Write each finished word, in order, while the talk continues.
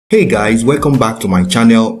Hey guys, welcome back to my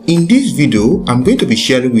channel. In this video, I'm going to be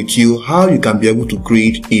sharing with you how you can be able to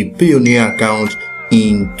create a Payoneer account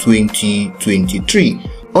in 2023.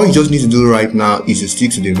 All you just need to do right now is to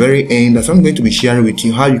stick to the very end, as I'm going to be sharing with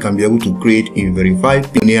you how you can be able to create a verified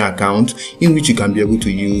Payoneer account in which you can be able to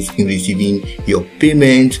use in receiving your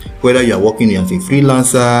payment, whether you are working as a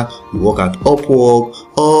freelancer, you work at Upwork,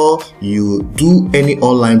 or you do any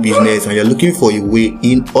online business and you're looking for a way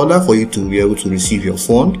in order for you to be able to receive your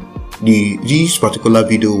fund. This particular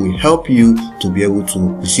video will help you to be able to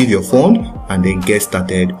receive your fund and then get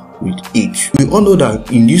started with it. We all know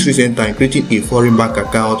that in this recent time, creating a foreign bank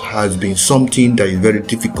account has been something that is very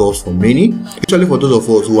difficult for many, especially for those of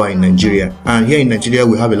us who are in Nigeria. And here in Nigeria,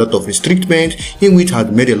 we have a lot of restrictions in which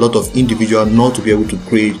has made a lot of individuals not to be able to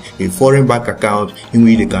create a foreign bank account in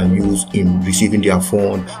which they can use in receiving their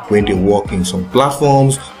fund when they work in some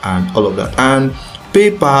platforms and all of that. And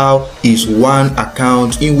PayPal is one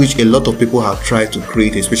account in which a lot of people have tried to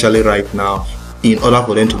create, especially right now, in order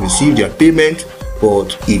for them to receive their payment,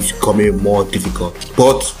 but it's becoming more difficult.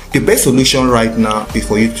 But the best solution right now is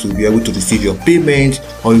for you to be able to receive your payment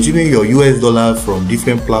or receiving your US dollar from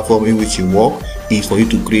different platforms in which you work is for you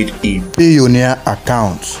to create a Payoneer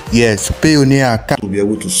account. Yes, Payoneer account to be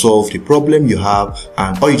able to solve the problem you have,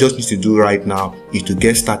 and all you just need to do right now is to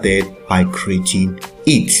get started by creating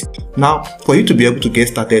it. Now, for you to be able to get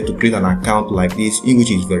started to create an account like this in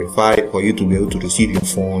which is verified, for you to be able to receive your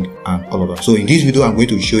fund and all of that. So in this video, I'm going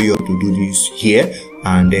to show you how to do this here,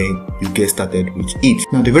 and then you get started with it.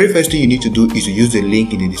 Now, the very first thing you need to do is to use the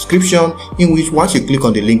link in the description, in which once you click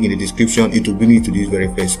on the link in the description, it will bring you to this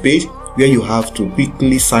very first page where you have to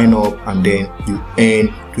quickly sign up, and then you earn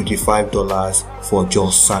 $25 for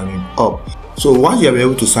just signing up. So once you are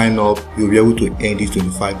able to sign up, you'll be able to earn this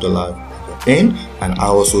 $25 end, and I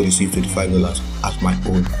also receive $25 at my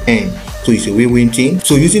own end. So it's a win-win thing.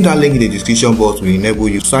 So using that link in the description box will enable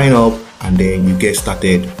you to sign up, and then you get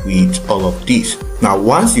started with all of this. Now,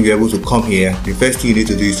 once you're able to come here, the first thing you need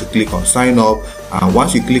to do is to click on sign up, and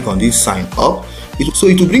once you click on this sign up,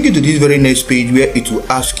 it will bring you to this very next page where it will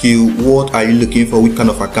ask you what are you looking for, which kind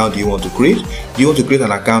of account do you want to create. Do you want to create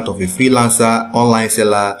an account of a freelancer, online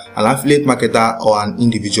seller, an affiliate marketer, or an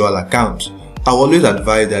individual account? I always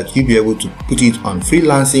advise that you be able to put it on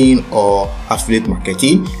freelancing or affiliate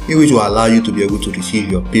marketing, in which will allow you to be able to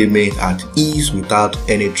receive your payment at ease without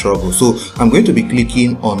any trouble. So I'm going to be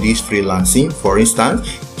clicking on this freelancing, for instance.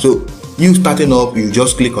 So you starting up, you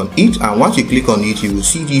just click on it, and once you click on it, you will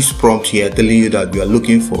see this prompt here telling you that you are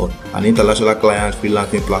looking for an international client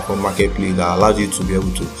freelancing platform marketplace that allows you to be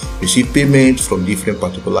able to receive payments from different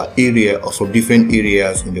particular area or from different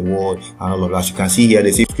areas in the world and all of that. As you can see here,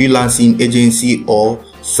 they say freelancing agency or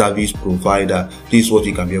service provider. This is what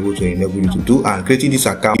you can be able to enable you to do, and creating this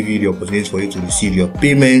account give you the opportunity for you to receive your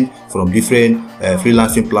payment from different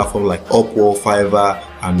freelancing platforms like Upwork, Fiverr,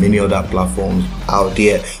 and many other platforms out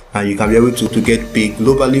there. And you can be able to get paid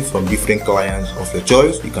globally from different clients of your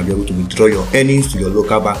choice. You can be able to withdraw your earnings to your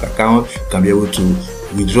local bank account. You can be able to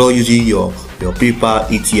withdraw using your PayPal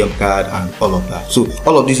ATM card and all of that. So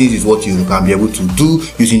all of these things is what you can be able to do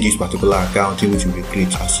using this particular account, in which will be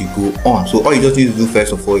great as you go on. So all you just need to do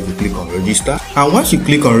first of all is to click on register, and once you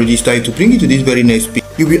click on register, it will bring you to this very next page.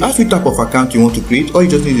 You'll be asked which type of account you want to create. All you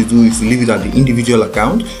just need to do is to leave it at the individual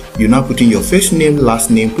account. You now put in your first name,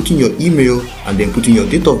 last name, put in your email, and then put in your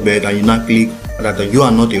date of birth, and you now click that you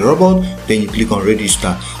are not a robot. Then you click on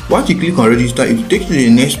register. Once you click on register, it will take you to the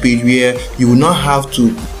next page where you will not have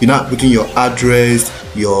to, you now put in your address,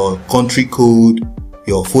 your country code,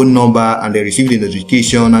 your phone number, and then receive the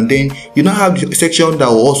notification. And then you now have the section that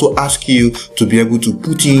will also ask you to be able to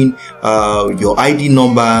put in your ID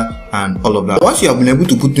number and all of that. Once you have been able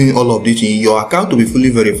to put in all of this in, your account will be fully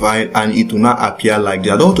verified, and it will not appear like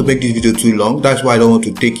that. I don't want to make this video too long. That's why I don't want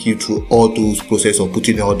to take you through all those process of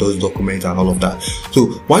putting in all those documents and all of that.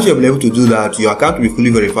 So once you have been able to do that, your account will be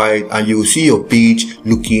fully verified, and you will see your page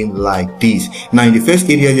looking like this. Now, in the first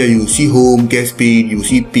area here, you will see home, get paid, you will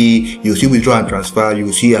see pay, you will see withdraw and transfer, you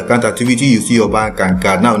will see account activity, you see your bank and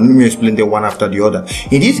card. Now let me explain them one after the other.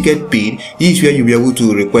 In this get paid, this is where you'll be able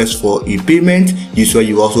to request for a payment. This is where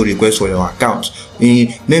you also request for your account.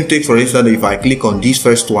 Then take for instance, if I click on this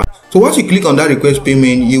first one. So once you click on that request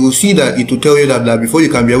payment, you will see that it will tell you that before you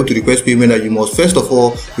can be able to request payment, that you must first of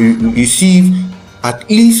all receive at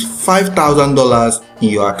least $5,000 in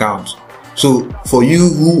your account. So for you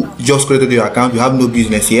who just created your account, you have no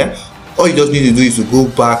business here. All you just need to do is to go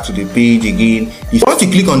back to the page again. Once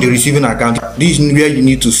you click on the receiving account, this is where you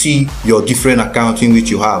need to see your different accounts in which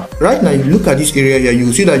you have. Right now, if you look at this area here, you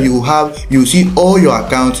will see that you will see all your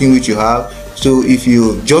accounts in which you have. So if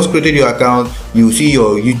you just created your account, you see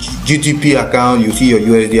your GTP account, you see your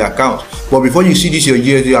USD account. But before you see this your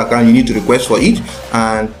USD account, you need to request for it,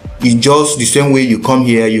 and it's just the same way. You come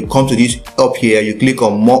here, you come to this up here, you click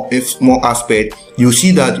on more aspect. You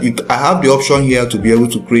see that I have the option here to be able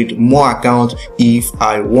to create more accounts if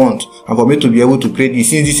I want. And for me to be able to create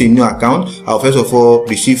this, since this is a new account, I'll first of all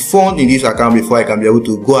receive funds in this account before I can be able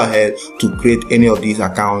to go ahead to create any of these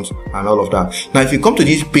accounts and all of that. Now if you come to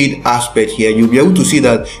this paid aspect here, you'll be able to see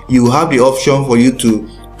that you have the option for you to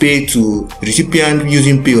pay to recipient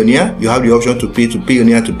using Payoneer. You have the option to pay to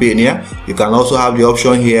Payoneer. You can also have the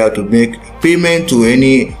option here to make payment to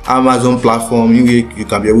any Amazon platform in which you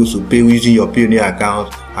can be able to pay using your Payoneer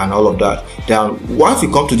account and all of that. Then once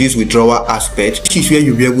you come to this withdrawal aspect, this is where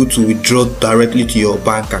you'll be able to withdraw directly to your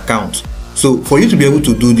bank account. So for you to be able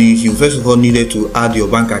to do this, you first of all needed to add your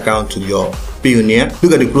bank account to your Payoneer.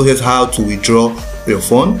 Look at the process how to withdraw your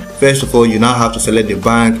fund. First of all, you now have to select the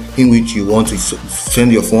bank in which you want to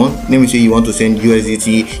send your fund. Let me say you want to send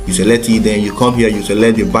USDT, you select it, then you come here, you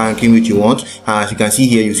select the bank in which you want. And as you can see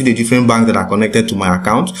here, you see the different banks that are connected to my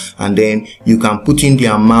account, and then you can put in the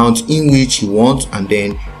amount in which you want, and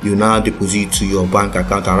then you now deposit to your bank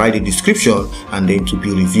account and write a description, and then to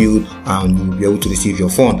be reviewed, and you'll be able to receive your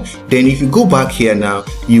fund. Then if you go back here now,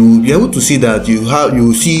 you will be able to see that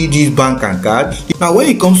you see this bank and card. Now when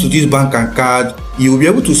it comes to this bank and card, you will be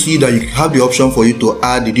able to see that you have the option for you to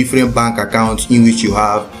add the different bank accounts in which you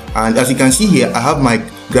have. And as you can see here, I have my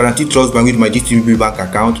Guaranteed Trust Bank with my GTB bank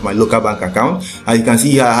account, my local bank account. As you can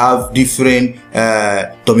see here, I have different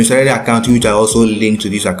domiciliary accounts which I also link to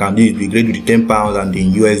this account. This is great with the £10 and the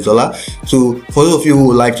US dollar. So for those of you who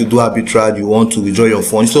would like to do arbitrage, you want to withdraw your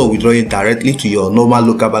funds, so withdraw it directly to your normal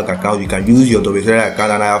local bank account, you can use your domiciliary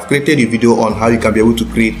account. And I have created a video on how you can be able to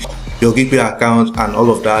create your Geegpay account and all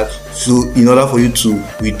of that. So in order for you to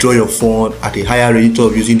withdraw your fund at a higher rate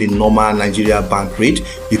of using the normal Nigeria bank rate,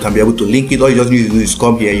 you can be able to link it. All you just need to do is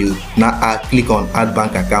come here, you now click on add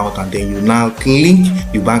bank account, and then you now link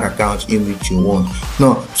the bank account in which you want.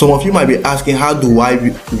 Now some of you might be asking, how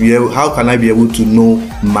can I be able to know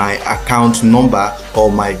my account number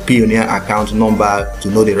or my Payoneer account number, to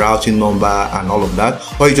know the routing number and all of that?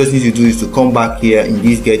 All you just need to do is to come back here in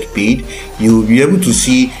this get paid. You'll be able to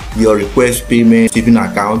see your request payment receiving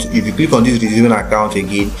account. If you click on this receiving account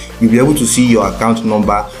again, you'll be able to see your account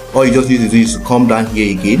number. All you just need to do is to come down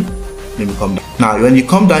here again. Let me come down. Now when you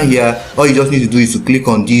come down here, all you just need to do is to click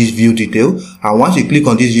on this view detail, and once you click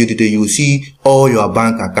on this view detail, you will see all your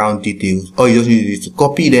bank account details. All you just need to do is to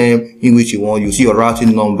copy them in which you want. You see your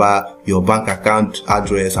routing number, your bank account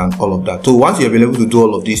address, and all of that. So once you have been able to do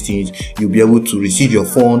all of these things, you'll be able to receive your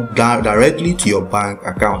fund directly to your bank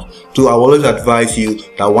account. So I will always advise you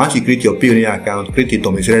that once you create your Payoneer account, create a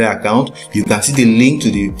domiciliary account. You can see the link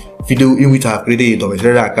to the video in which I have created a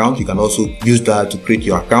domiciliary account. You can also use that to create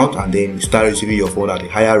your account, and then start receiving your fund at a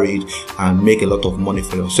higher rate and make a lot of money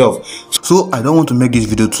for yourself. So I don't want to make this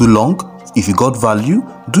video too long. If you got value,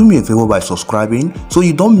 do me a favor by subscribing so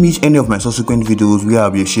you don't miss any of my subsequent videos where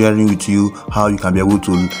I'll be sharing with you how you can be able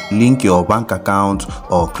to link your bank account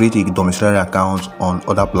or create a domiciliary account on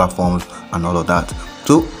other platforms and all of that.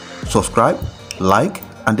 So subscribe, like,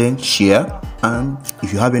 and then share. And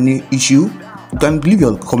if you have any issue, you can leave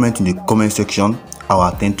your comment in the comment section.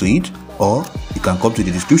 I'll attend to it, or you can come to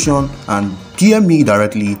the description and DM me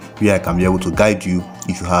directly where I can be able to guide you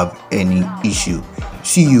if you have any issue.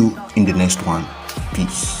 See you in the next one.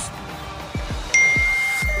 Peace.